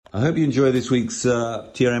I hope you enjoy this week's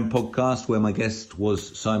TRM podcast, where my guest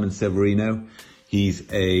was Simon Severino. He's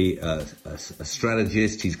a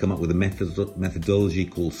strategist. He's come up with a methodology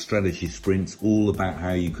called strategy sprints, all about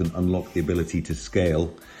how you can unlock the ability to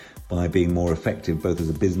scale by being more effective, both as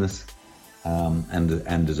a business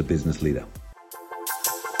and as a business leader.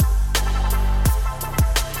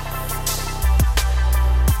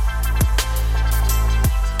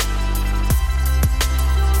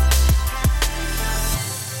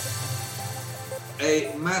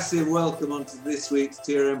 A massive welcome onto this week's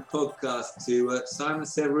TRM podcast to Simon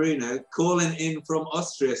Severino, calling in from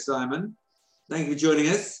Austria. Simon, thank you for joining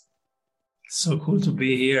us. So cool to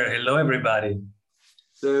be here. Hello, everybody.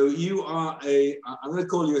 So you are I'm going to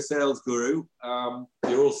call you a sales guru.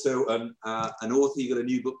 You're also an author. You've got a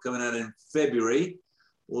new book coming out in February,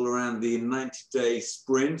 all around the 90-day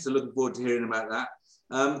sprint. So looking forward to hearing about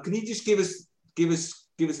that. Can you just give us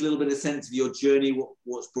a little bit of sense of your journey,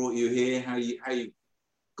 what's brought you here, how you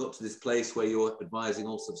got to this place where you're advising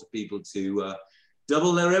all sorts of people to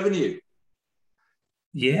double their revenue?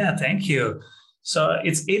 Yeah, thank you. So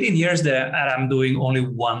it's 18 years that I'm doing only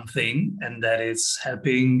one thing, and that is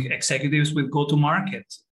helping executives with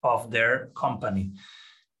go-to-market of their company.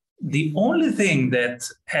 The only thing that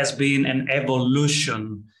has been an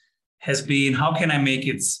evolution has been, how can I make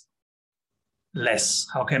it less?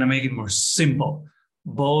 How can I make it more simple?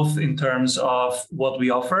 Both in terms of what we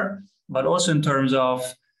offer, but also in terms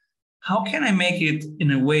of how can I make it in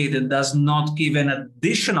a way that does not give an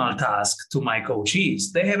additional task to my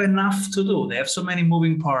coachees? They have enough to do. They have so many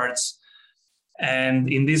moving parts.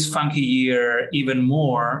 And in this funky year, even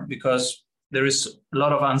more, because there is a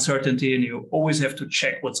lot of uncertainty and you always have to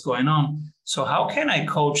check what's going on. So how can I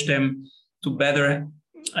coach them to better,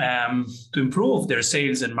 to improve their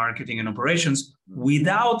sales and marketing and operations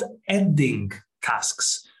without adding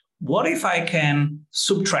tasks? What if I can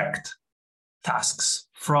subtract tasks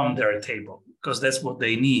from their table, because that's what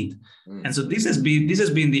they need? And so this has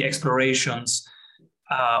been the explorations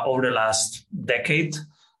over the last decade,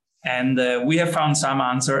 and we have found some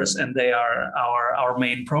answers, and they are our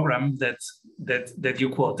main program that you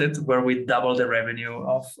quoted, where we double the revenue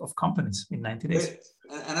of companies in 90 days.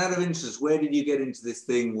 And out of interest, where did you get into this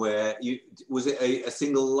thing? Where was it a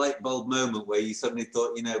single light bulb moment where you suddenly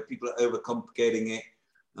thought, people are overcomplicating it?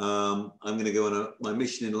 I'm going to go on my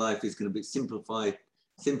mission in life is going to be simplify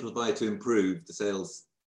to improve the sales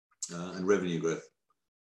and revenue growth.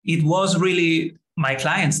 It was really, my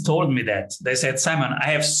clients told me that. They said, Simon,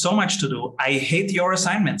 I have so much to do. I hate your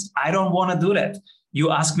assignments. I don't want to do that.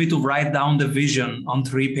 You asked me to write down the vision on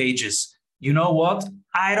 3 pages. You know what?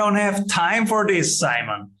 I don't have time for this,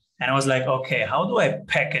 Simon. And I was like, okay, how do I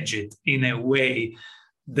package it in a way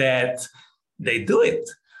that they do it?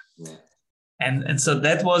 Yeah. And so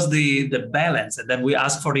that was the balance. And then we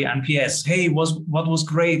asked for the NPS. Hey, what was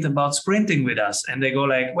great about sprinting with us? And they go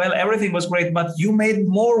like, well, everything was great, but you made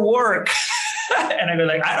more work. And I go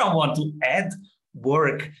like, I don't want to add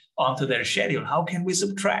work onto their schedule. How can we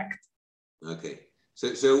subtract? Okay.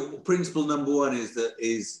 So principle number one is that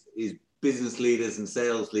is business leaders and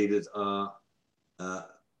sales leaders are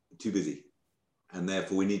too busy. And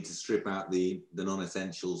therefore we need to strip out the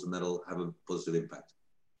non-essentials, and that'll have a positive impact.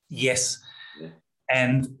 Yes. Yeah.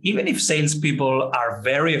 And even if salespeople are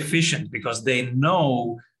very efficient because they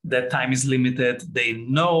know that time is limited, they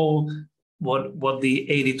know what the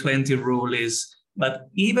 80-20 rule is, but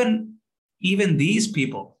even these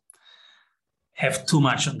people have too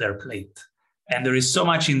much on their plate. And there is so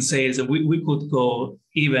much in sales, and we could go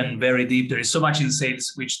even very deep. There is so much in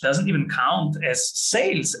sales which doesn't even count as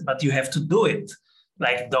sales, but you have to do it,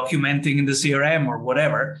 like documenting in the CRM or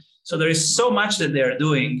whatever. So there is so much that they're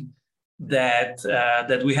doing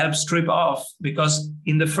that we help strip off, because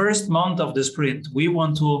in the first month of the sprint, we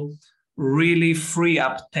want to really free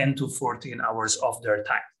up 10 to 14 hours of their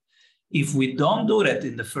time. If we don't do that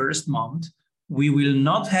in the first month, we will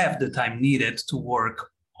not have the time needed to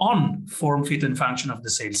work on form, fit, and function of the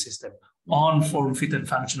sales system, on form, fit, and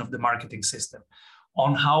function of the marketing system,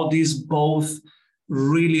 on how these both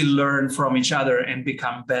really learn from each other and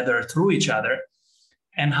become better through each other,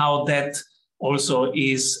 and how that also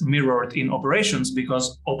is mirrored in operations,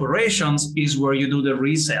 because operations is where you do the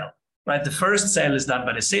resell, right? The first sale is done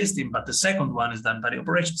by the sales team, but the second one is done by the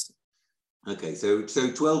operations team. Okay, so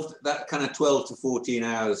 12, that kind of 12 to 14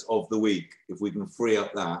 hours of the week, if we can free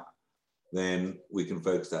up that, then we can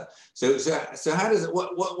focus that. So how does it?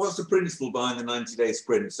 What's the principle behind the 90-day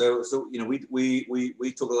sprint? So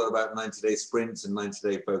we talk a lot about 90-day sprints and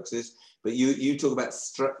 90-day focuses, but you talk about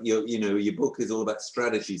your book is all about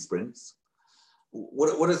strategy sprints.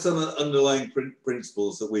 what are some underlying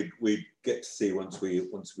principles that we get to see once we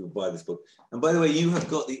buy this book? And by the way, you have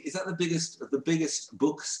got is that the biggest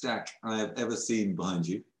book stack I have ever seen behind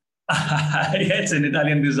you? Yeah, it's an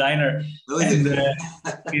Italian designer,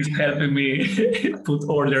 he's helping me put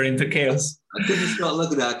order into chaos. I couldn't start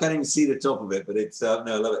looking at it. I can't even see the top of it, but it's no,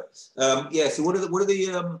 I love it. Yeah. So what are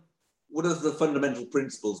the fundamental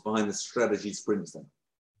principles behind the strategy sprints then?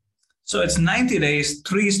 So it's 90 days,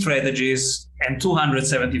 3 strategies, and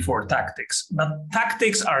 274 tactics. But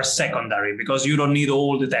tactics are secondary because you don't need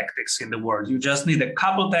all the tactics in the world. You just need a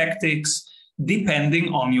couple tactics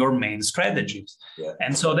depending on your main strategies. Yeah.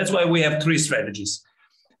 And so that's why we have 3 strategies.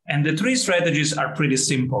 And the 3 strategies are pretty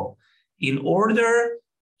simple. In order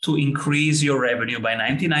to increase your revenue by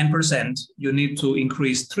 99%, you need to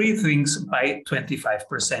increase 3 things by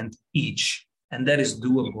 25% each. And that is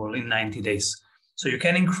doable in 90 days. So you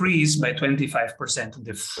can increase by 25%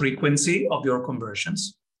 the frequency of your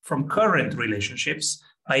conversions from current relationships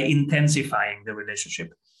by intensifying the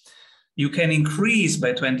relationship. You can increase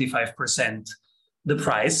by 25% the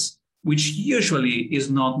price, which usually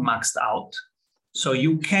is not maxed out. So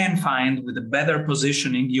you can find, with a better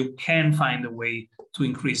positioning, you can find a way to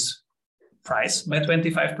increase price by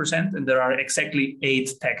 25%. And there are exactly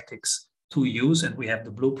 8 tactics to use, and we have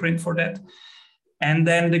the blueprint for that. And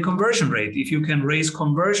then the conversion rate. If you can raise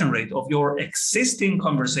conversion rate of your existing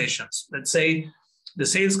conversations, let's say the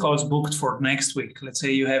sales calls booked for next week, let's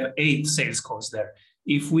say you have 8 sales calls there.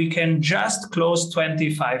 If we can just close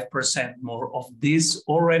 25% more of these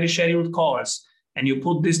already scheduled calls, and you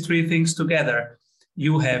put these 3 things together,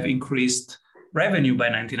 you have increased revenue by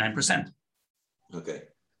 99%. Okay.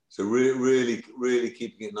 So really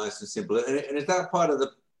keeping it nice and simple. And is that part of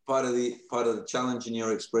the challenge in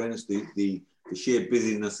your experience, the sheer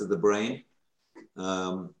busyness of the brain?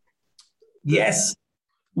 Yes,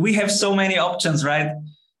 we have so many options, right?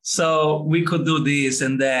 So we could do this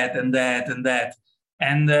and that and that and that.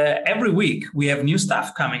 And every week we have new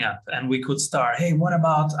stuff coming up, and we could start, hey, what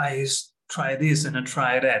about I try this and I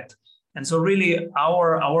try that? And so really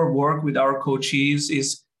our work with our coaches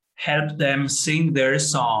is help them sing their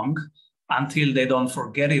song until they don't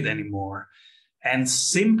forget it anymore, and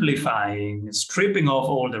simplifying, stripping off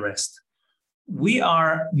all the rest. We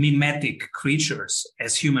are mimetic creatures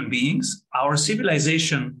as human beings. Our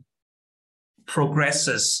civilization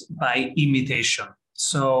progresses by imitation.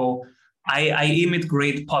 So I imitate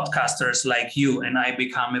great podcasters like you, and I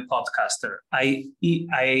become a podcaster. I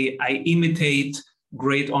imitate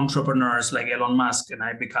great entrepreneurs like Elon Musk, and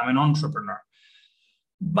I become an entrepreneur.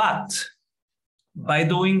 But by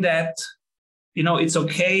doing that, it's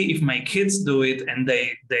okay if my kids do it and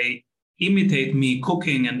they imitate me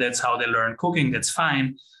cooking, and that's how they learn cooking, that's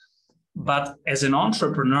fine. But as an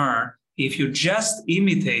entrepreneur, if you just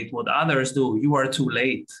imitate what others do, you are too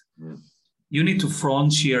late. Mm. You need to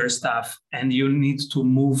frontier stuff, and you need to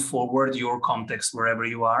move forward your context wherever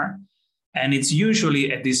you are. And it's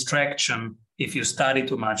usually a distraction if you study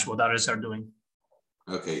too much what others are doing.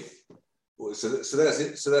 Okay. So that's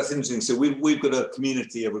it. So that's interesting. So we've got a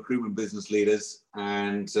community of recruitment business leaders,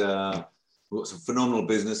 and we've got some phenomenal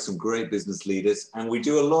business, some great business leaders, and we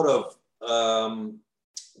do a lot of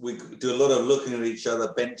looking at each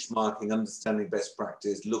other, benchmarking, understanding best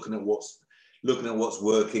practice, looking at what's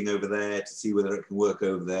working over there to see whether it can work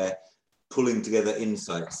over there, pulling together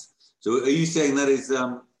insights. So are you saying that is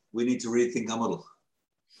we need to rethink our model?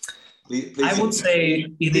 Please I would say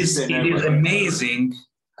it is amazing.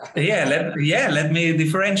 Let me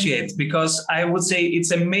differentiate, because I would say it's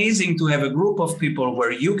amazing to have a group of people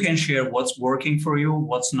where you can share what's working for you,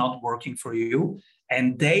 what's not working for you,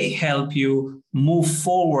 and they help you move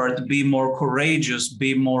forward, be more courageous,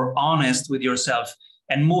 be more honest with yourself,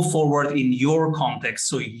 and move forward in your context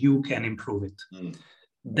so you can improve it. Mm.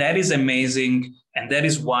 That is amazing, and that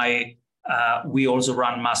is why we also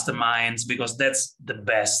run masterminds, because that's the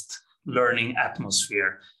best learning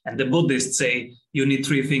atmosphere. And the Buddhists say you need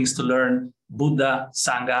 3 things to learn: Buddha,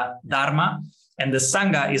 Sangha, Dharma. And the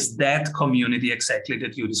Sangha is that community exactly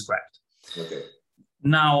that you described. Okay.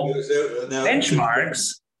 Now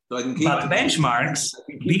benchmarks,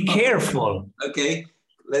 be careful. Okay,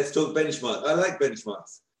 let's talk benchmarks. I like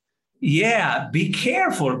benchmarks. Yeah, be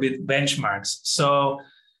careful with benchmarks. So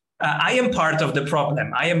I am part of the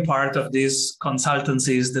problem. I am part of these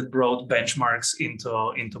consultancies that brought benchmarks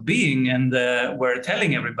into being, and we're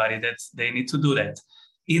telling everybody that they need to do that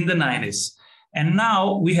in the 90s. And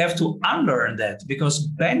now we have to unlearn that, because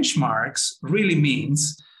benchmarks really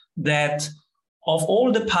means that of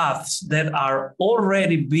all the paths that are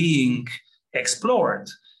already being explored,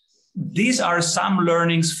 these are some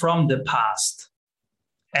learnings from the past.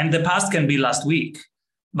 And the past can be last week,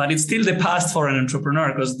 but it's still the past for an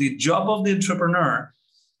entrepreneur, because the job of the entrepreneur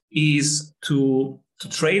is to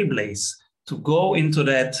trailblaze, to go into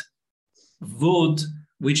that wood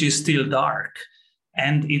which is still dark.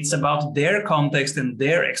 And it's about their context and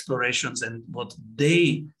their explorations and what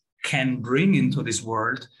they can bring into this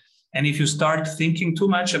world. And if you start thinking too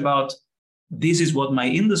much about this is what my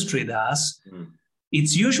industry does,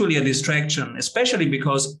 it's usually a distraction, especially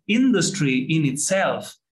because industry in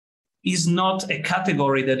itself is not a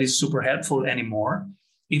category that is super helpful anymore.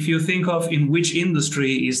 If you think of in which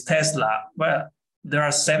industry is Tesla, well, there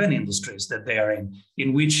are 7 industries that they are in.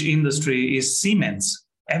 In which industry is Siemens?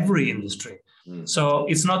 Every industry. So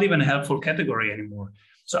it's not even a helpful category anymore.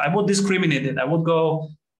 So I would discriminate it. I would go,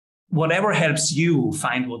 whatever helps you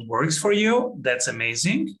find what works for you, that's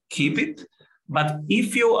amazing. Keep it. But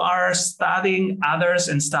if you are studying others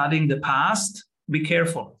and studying the past, be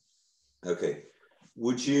careful. Okay.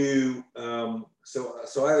 Would you, so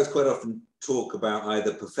I always quite often talk about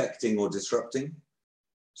either perfecting or disrupting.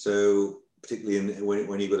 So particularly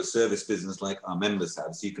when you've got a service business like our members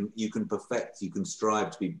have, so you can perfect, you can strive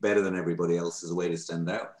to be better than everybody else as a way to stand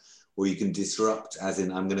out, or you can disrupt, as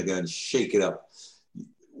in I'm going to go and shake it up.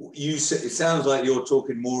 It sounds like you're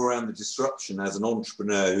talking more around the disruption as an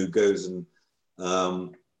entrepreneur who goes and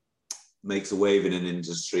makes a wave in an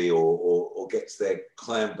industry or gets their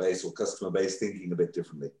client base or customer base thinking a bit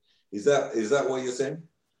differently. Is that what you're saying?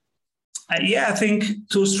 Yeah, I think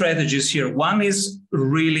 2 strategies here. One is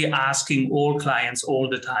really asking all clients all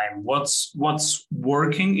the time, what's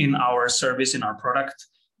working in our service, in our product?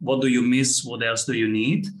 What do you miss? What else do you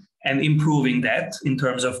need? And improving that in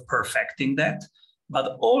terms of perfecting that.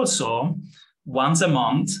 But also once a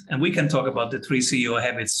month, and we can talk about the 3 CEO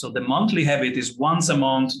habits. So the monthly habit is once a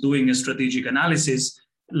month doing a strategic analysis,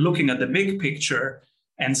 looking at the big picture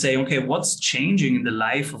and saying, okay, what's changing in the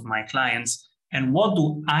life of my clients? And what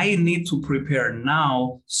do I need to prepare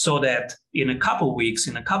now so that in a couple of weeks,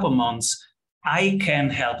 in a couple of months, I can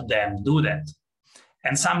help them do that?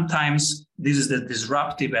 And sometimes this is the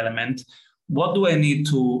disruptive element. What do I need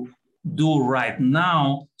to do right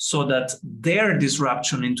now so that their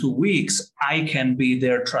disruption in 2 weeks, I can be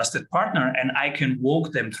their trusted partner and I can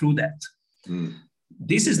walk them through that?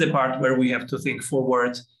 This is the part where we have to think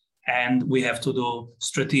forward and we have to do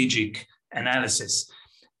strategic analysis.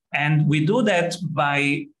 And we do that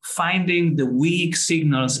by finding the weak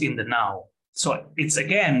signals in the now. So it's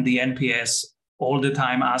again the NPS all the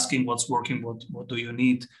time asking what's working, what do you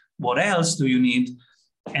need, what else do you need,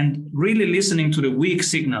 and really listening to the weak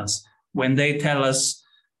signals when they tell us,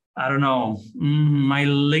 I don't know, my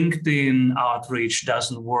LinkedIn outreach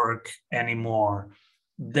doesn't work anymore.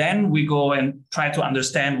 Then we go and try to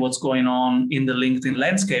understand what's going on in the LinkedIn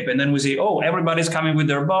landscape. And then we say, oh, everybody's coming with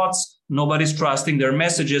their bots. Nobody's trusting their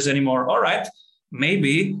messages anymore. All right,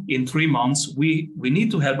 maybe in 3 months, we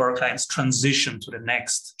need to help our clients transition to the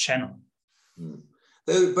next channel.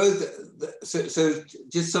 So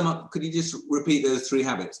just sum up, could you just repeat those 3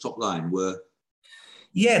 habits, top line were?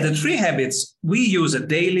 Yeah, the 3 habits, we use a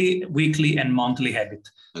daily, weekly, and monthly habit.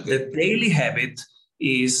 Okay. The daily habit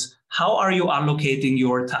is, how are you allocating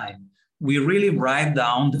your time? We really write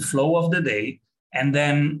down the flow of the day. And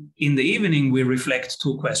then in the evening, we reflect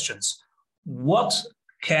 2 questions. What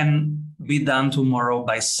can be done tomorrow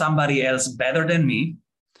by somebody else better than me?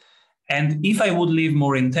 And if I would live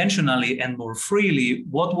more intentionally and more freely,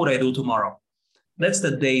 what would I do tomorrow? That's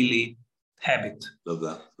the daily habit. Love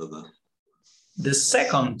that. The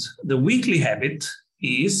second, the weekly habit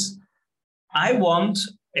is, I want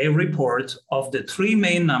a report of the 3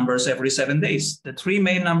 main numbers every 7 days, the 3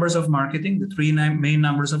 main numbers of marketing, the 3 main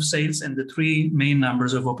numbers of sales, and the 3 main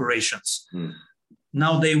numbers of operations.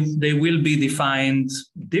 Now they will be defined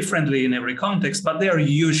differently in every context, but they are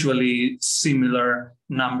usually similar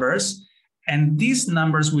numbers. And these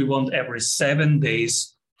numbers we want every 7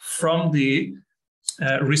 days from the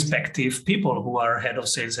respective people who are head of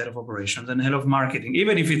sales, head of operations, and head of marketing.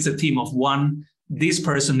 Even if it's a team of 1, this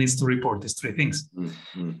person needs to report these 3 things.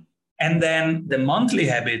 And then the monthly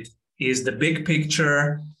habit is the big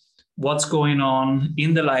picture, what's going on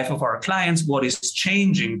in the life of our clients, what is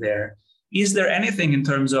changing there. Is there anything in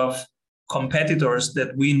terms of competitors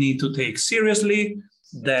that we need to take seriously,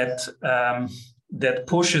 that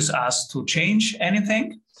pushes us to change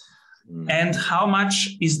anything? And how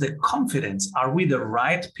much is the confidence? Are we the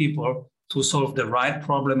right people to solve the right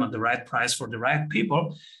problem at the right price for the right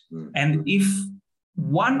people? And if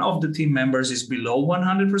one of the team members is below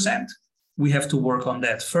 100%, we have to work on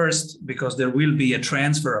that first, because there will be a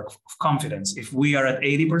transfer of confidence. If we are at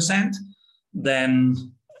 80%,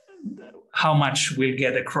 then how much we'll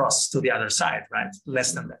get across to the other side, right?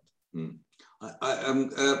 Less than that. Mm.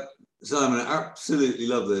 Simon, I absolutely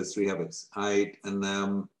love those 3 habits.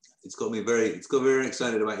 It's got me very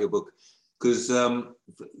excited about your book, because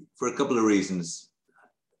for a couple of reasons,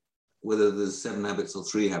 whether there's 7 habits or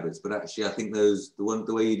 3 habits, but actually I think the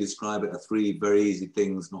way you describe it are 3 very easy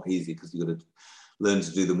things, not easy because you've got to learn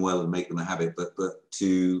to do them well and make them a habit, but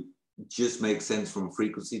to just make sense from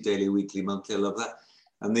frequency, daily, weekly, monthly. I love that.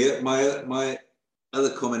 And my other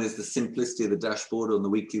comment is the simplicity of the dashboard on the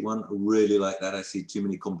weekly one. I really like that. I see too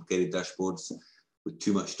many complicated dashboards with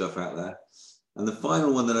too much stuff out there. And the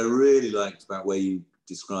final one that I really liked about where you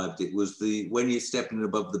described it was when you stepped in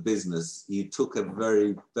above the business, you took a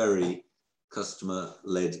very, very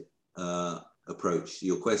customer-led approach.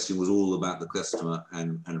 Your question was all about the customer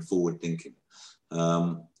and forward thinking.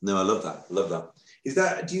 No, I love that. I love that.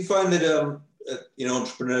 Do you find that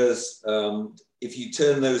entrepreneurs, if you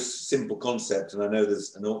turn those simple concepts, and I know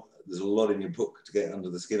there's a lot in your book to get under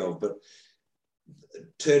the skin of, but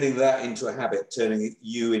turning that into a habit, turning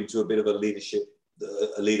you into a bit of a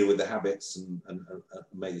leader with the habits, and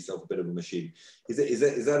make yourself a bit of a machine. Is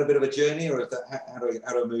that a bit of a journey, or is that how do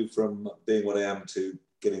I move from being what I am to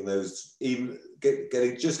getting those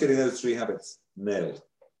getting those 3 habits nailed?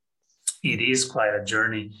 It is quite a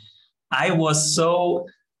journey. I thought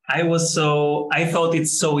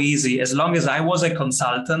it's so easy. As long as I was a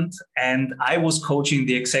consultant and I was coaching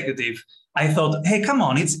the executive, I thought, hey, come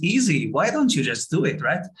on, it's easy. Why don't you just do it,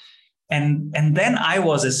 right? And then I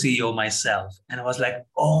was a CEO myself, and I was like,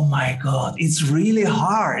 oh my God, it's really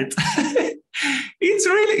hard.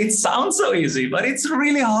 It sounds so easy, but it's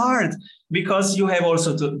really hard, because you have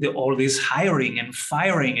also all this hiring and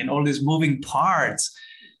firing and all these moving parts,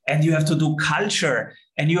 and you have to do culture,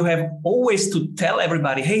 and you have always to tell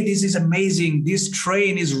everybody, hey, this is amazing. This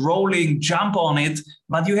train is rolling, jump on it,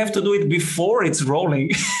 but you have to do it before it's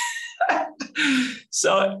rolling.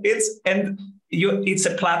 So it's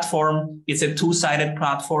a platform. It's a 2-sided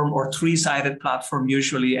platform or 3-sided platform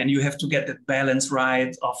usually, and you have to get that balance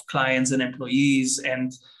right of clients and employees.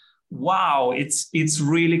 And wow, it's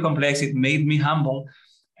really complex. It made me humble.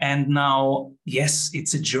 And now, yes,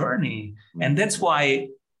 it's a journey. And that's why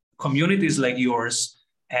communities like yours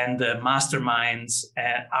and the masterminds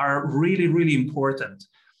are really, really important,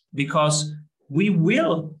 because we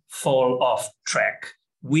will fall off track.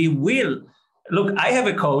 We will. Look, I have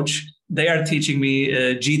a coach. They are teaching me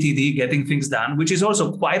GTD, getting things done, which is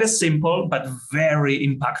also quite a simple but very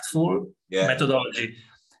impactful methodology.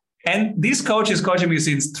 And this coach is coaching me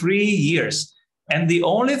since 3 years. And the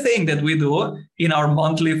only thing that we do in our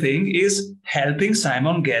monthly thing is helping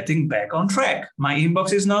Simon getting back on track. My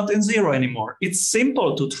inbox is not in 0 anymore. It's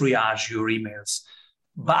simple to triage your emails.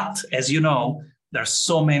 But as you know, there's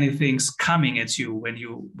so many things coming at you when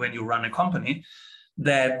you run a company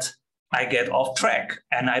that I get off track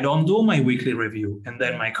and I don't do my weekly review. And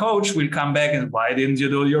then my coach will come back and, why didn't you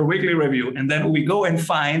do your weekly review? And then we go and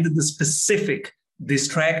find the specific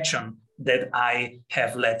distraction that I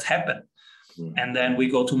have let happen. And then we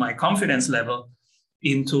go to my confidence level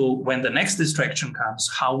into when the next distraction comes,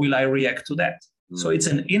 how will I react to that? So it's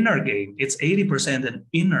an inner game. It's 80% an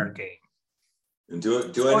inner game. And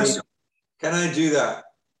can I do that?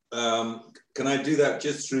 Can I do that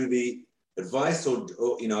just through the advice, or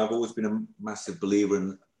I've always been a massive believer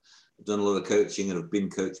and I've done a lot of coaching and have been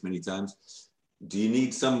coached many times. Do you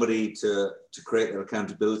need somebody to create that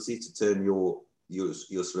accountability to turn your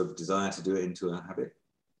sort of desire to do it into a habit?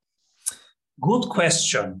 Good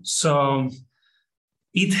question. So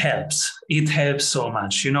it helps. It helps so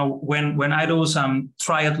much. When I do some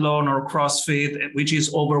triathlon or CrossFit, which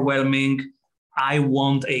is overwhelming, I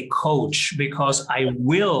want a coach, because I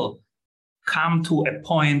will come to a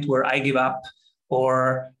point where I give up,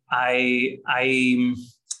 or I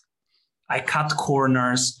cut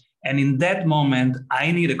corners. And in that moment,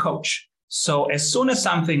 I need a coach. So as soon as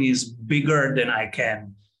something is bigger than I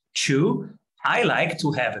can chew, I like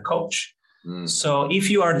to have a coach. So if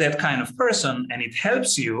you are that kind of person and it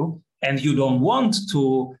helps you, and you don't want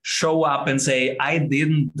to show up and say, I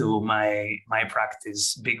didn't do my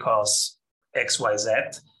practice because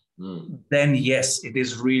XYZ, then yes, it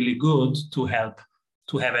is really good to have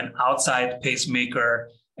an outside pacemaker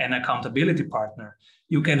and accountability partner.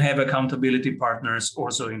 You can have accountability partners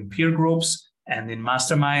also in peer groups and in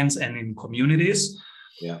masterminds and in communities.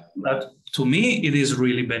 Yeah. But to me, it is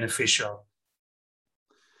really beneficial.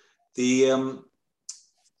 You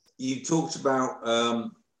talked about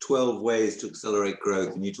 12 ways to accelerate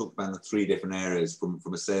growth, and you talked about the 3 different areas from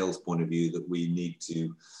a sales point of view that we need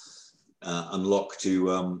to unlock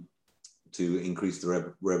to increase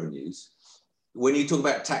the revenues. when you talk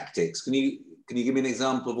about tactics, can you give me an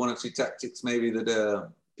example of one or two tactics maybe that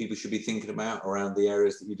people should be thinking about around the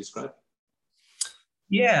areas that you described?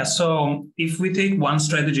 Yeah, so if we take one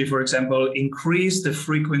strategy, for example, increase the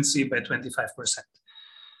frequency by 25%.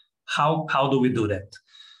 How do we do that?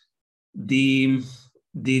 The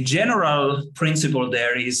general principle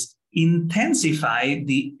there is intensify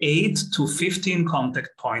the 8 to 15 contact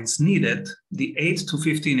points needed, the 8 to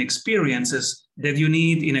 15 experiences that you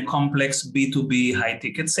need in a complex B2B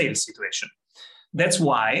high-ticket sales situation. That's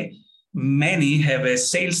why many have a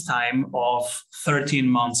sales time of 13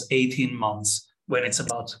 months, 18 months when it's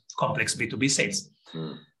about complex B2B sales.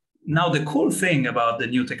 Now, the cool thing about the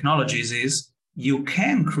new technologies is you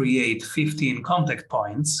can create 15 contact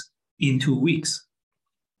points in 2 weeks.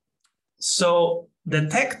 So the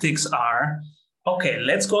tactics are, okay,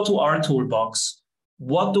 let's go to our toolbox.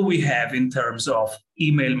 What do we have in terms of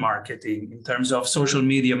email marketing, in terms of social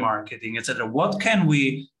media marketing, etc.? What can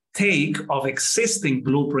we take of existing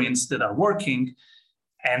blueprints that are working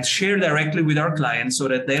and share directly with our clients so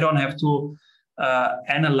that they don't have to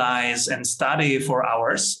analyze and study for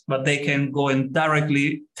hours, but they can go and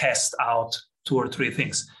directly test out 2 or 3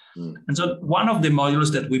 things. And so one of the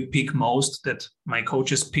modules that we pick most, that my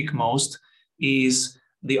coaches pick most, is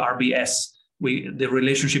the RBS, the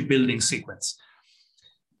relationship building sequence.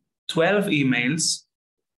 12 emails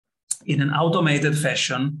in an automated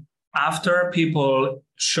fashion after people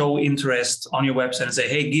show interest on your website and say,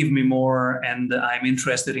 hey, give me more, and I'm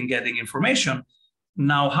interested in getting information.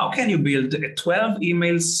 Now, how can you build a 12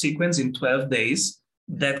 email sequence in 12 days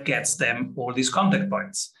that gets them all these contact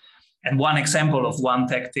points? And one example of one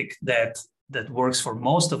tactic that works for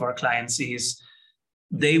most of our clients is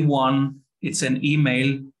day one, it's an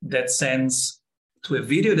email that sends to a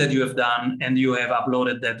video that you have done and you have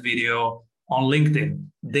uploaded that video on LinkedIn.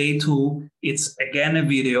 Day two, it's again a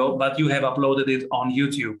video, but you have uploaded it on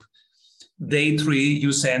YouTube. Day 3,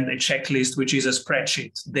 you send a checklist, which is a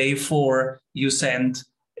spreadsheet. Day 4, you send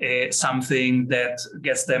something that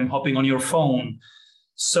gets them hopping on your phone.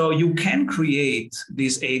 So you can create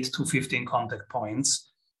these 8 to 15 contact points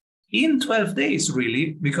in 12 days,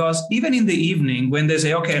 really, because even in the evening when they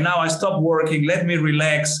say, okay, now I stop working, let me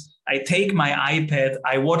relax, I take my iPad,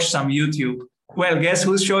 I watch some YouTube. Well, guess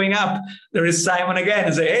who's showing up? There is Simon again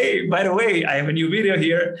and say, hey, by the way, I have a new video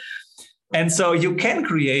here. And so you can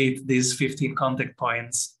create these 15 contact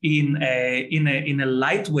points in a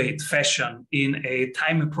lightweight fashion, in a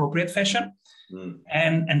time-appropriate fashion.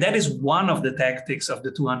 And that is one of the tactics of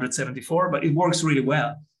the 274, but it works really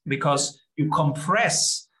well because you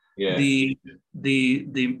compress the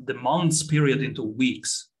months period into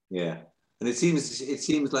weeks. Yeah, and it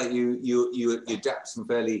seems like you adapt some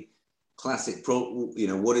fairly classic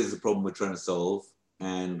what is the problem we're trying to solve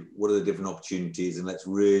and what are the different opportunities, and let's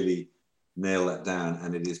really nail that down,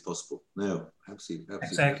 and it is possible. No, absolutely.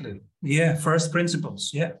 Exactly. Yeah, first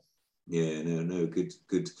principles. Yeah. Yeah. No.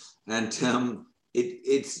 Good. And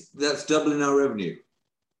that's doubling our revenue.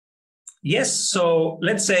 Yes. So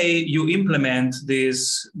let's say you implement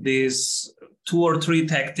these 2 or 3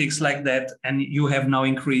 tactics like that, and you have now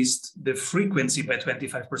increased the frequency by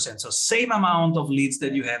 25%. So same amount of leads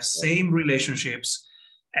that you have, same relationships,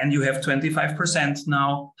 and you have 25%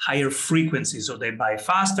 now higher frequency. So they buy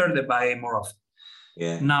faster, they buy more often.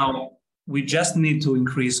 Yeah. Now, we just need to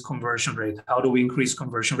increase conversion rate. How do we increase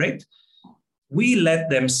conversion rate? We let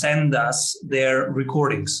them send us their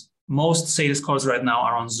recordings. Most sales calls right now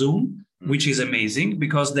are on Zoom, which is amazing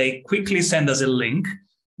because they quickly send us a link.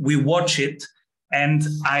 We watch it, and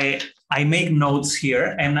I make notes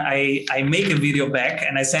here, and I make a video back,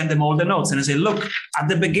 and I send them all the notes, and I say, look, at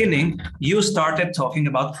the beginning, you started talking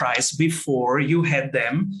about price before you had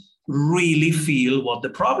them really feel what the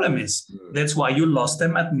problem is. That's why you lost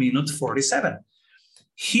them at minute 47.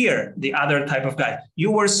 Here, the other type of guy,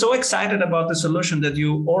 you were so excited about the solution that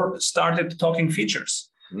you all started talking features.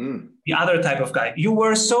 The other type of guy, you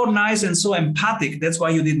were so nice and so empathic. That's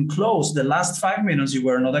why you didn't close. The last 5 minutes, you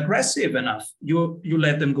were not aggressive enough. You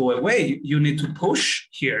let them go away. You need to push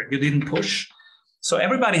here. You didn't push. So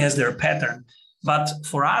everybody has their pattern. But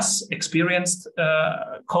for us, experienced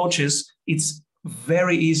coaches, it's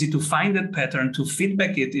very easy to find that pattern, to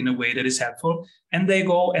feedback it in a way that is helpful. And they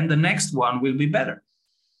go, and the next one will be better.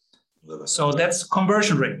 So that's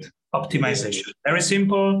conversion rate optimization. Very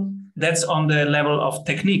simple. That's on the level of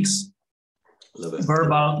techniques,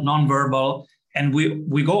 verbal, non-verbal. And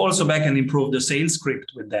we go also back and improve the sales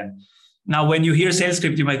script with them. Now, when you hear sales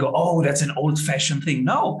script, you might go, oh, that's an old-fashioned thing.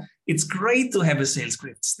 No, it's great to have a sales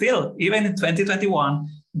script still, even in 2021,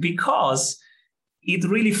 because it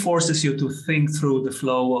really forces you to think through the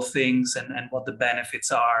flow of things and what the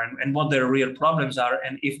benefits are and what their real problems are,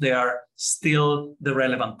 and if they are still the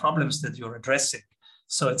relevant problems that you're addressing.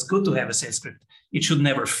 So it's good to have a sales script. It should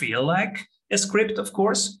never feel like a script, of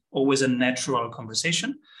course, always a natural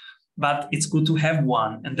conversation, but it's good to have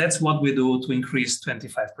one. And that's what we do to increase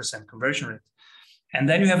 25% conversion rate. And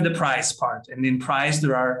then you have the price part. And in price,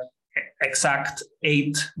 there are exact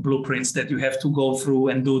 8 blueprints that you have to go through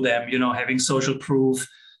and do them, having social proof,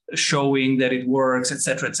 showing that it works,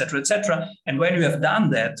 etc., etc., etc. And when you have done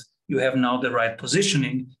that, you have now the right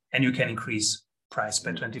positioning and you can increase price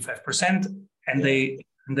by 25%. And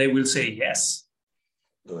they will say yes.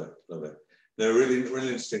 Love it. No, really, really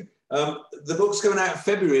interesting. The book's coming out in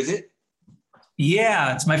February, is it?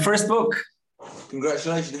 Yeah, it's my first book.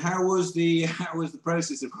 Congratulations. How was the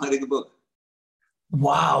process of writing a book?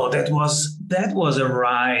 Wow, that was a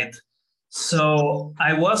ride. So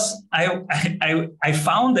I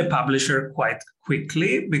found a publisher quite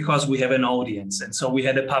quickly because we have an audience, and so we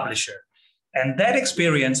had a publisher. And that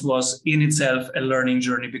experience was in itself a learning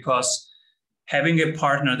journey, because having a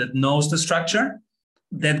partner that knows the structure,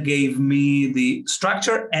 that gave me the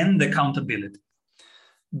structure and the accountability.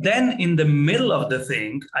 Then in the middle of the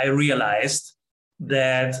thing, I realized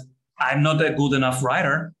that I'm not a good enough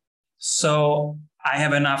writer. So I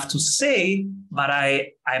have enough to say, but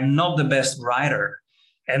I'm not the best writer.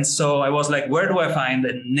 And so I was like, where do I find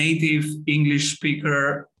a native English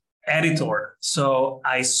speaker editor? So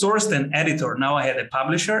I sourced an editor. Now I had a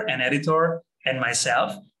publisher, an editor, and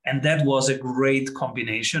myself. And that was a great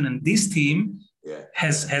combination. And this team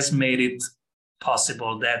has made it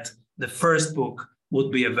possible that the first book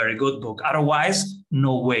would be a very good book. Otherwise,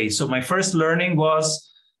 no way. So my first learning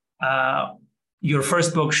was your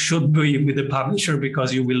first book should be with a publisher,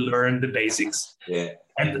 because you will learn the basics. Yeah.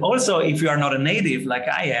 And also, if you are not a native like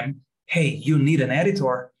I am, hey, you need an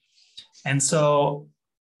editor. And so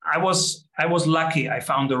I was lucky. I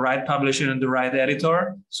found the right publisher and the right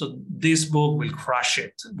editor. So this book will crush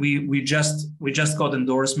it. We just got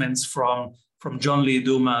endorsements from John Lee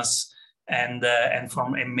Dumas and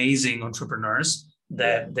from amazing entrepreneurs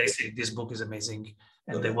that they say this book is amazing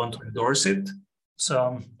and they want to endorse it.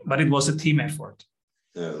 So, but it was a team effort.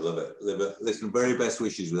 Yeah, love it. Listen, very best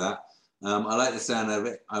wishes with that. I like the sound of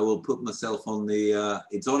it. I will put myself on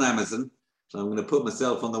it's on Amazon, so I'm going to put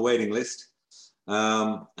myself on the waiting list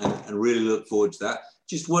and really look forward to that.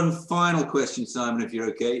 Just one final question, Simon, if you're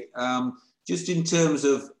okay. Just in terms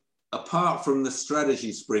of, apart from the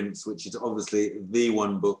strategy sprints, which is obviously the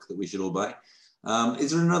one book that we should all buy,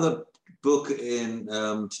 is there another book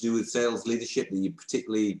to do with sales leadership that you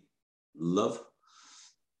particularly love?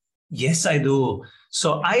 Yes, I do.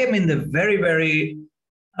 So I am in the very, very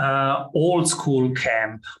old school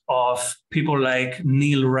camp of people like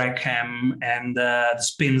Neil Rackham and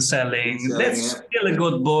Spin Selling. That's still a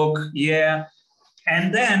good book, yeah.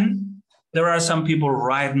 And then there are some people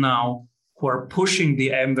right now who are pushing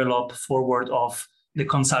the envelope forward of the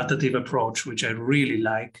consultative approach, which I really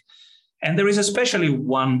like. And there is especially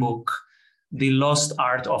one book, The Lost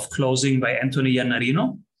Art of Closing by Anthony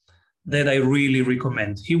Iannarino, that I really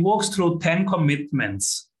recommend. He walks through 10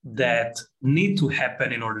 commitments that need to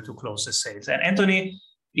happen in order to close the sales. And Anthony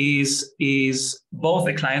is both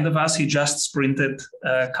a client of us. He just sprinted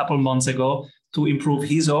a couple months ago to improve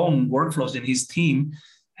his own workflows in his team.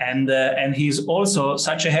 And he's also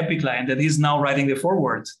such a happy client that he's now writing the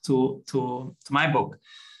foreword to my book.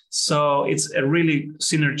 So it's a really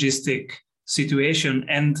synergistic situation.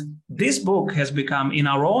 And this book has become, in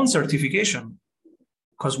our own certification,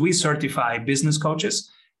 because we certify business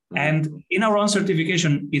coaches. And in our own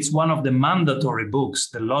certification, it's one of the mandatory books,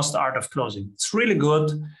 The Lost Art of Closing. It's really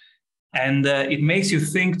good. And it makes you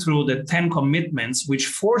think through the 10 commitments, which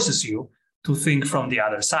forces you to think from the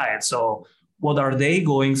other side. So what are they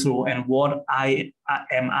going through and what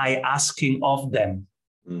am I asking of them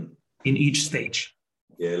in each stage?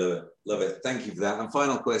 Yeah, love it. Thank you for that. And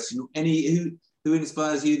final question, who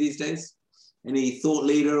inspires you these days? Any thought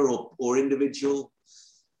leader or individual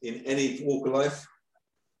in any walk of life?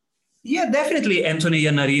 Yeah, definitely Anthony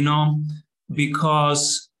Iannarino,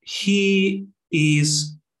 because he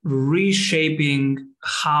is reshaping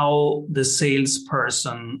how the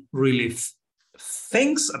salesperson really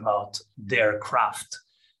thinks about their craft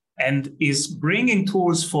and is bringing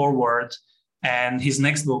tools forward. And his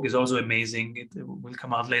next book is also amazing. It will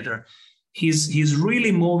come out later. He's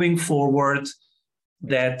really moving forward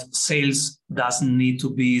that sales doesn't need to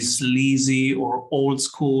be sleazy or old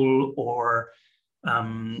school or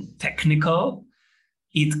technical.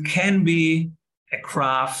 It can be a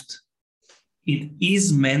craft. It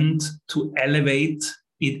is meant to elevate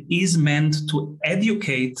it is meant to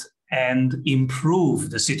educate and improve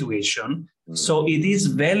the situation. So it is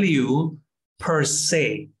value per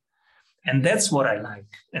se. And that's what I like.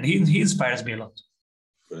 And he inspires me a lot.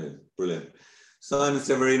 Brilliant, brilliant. Simon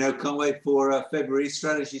Severino, can't wait for February.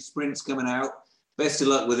 Strategy Sprint's coming out. Best of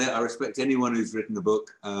luck with it. I respect anyone who's written a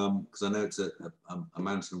book because I know it's a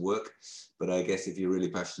mountain of work. But I guess if you're really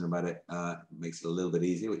passionate about it, it makes it a little bit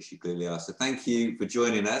easier, which you clearly are. So thank you for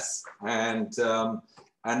joining us. And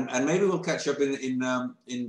maybe we'll catch up in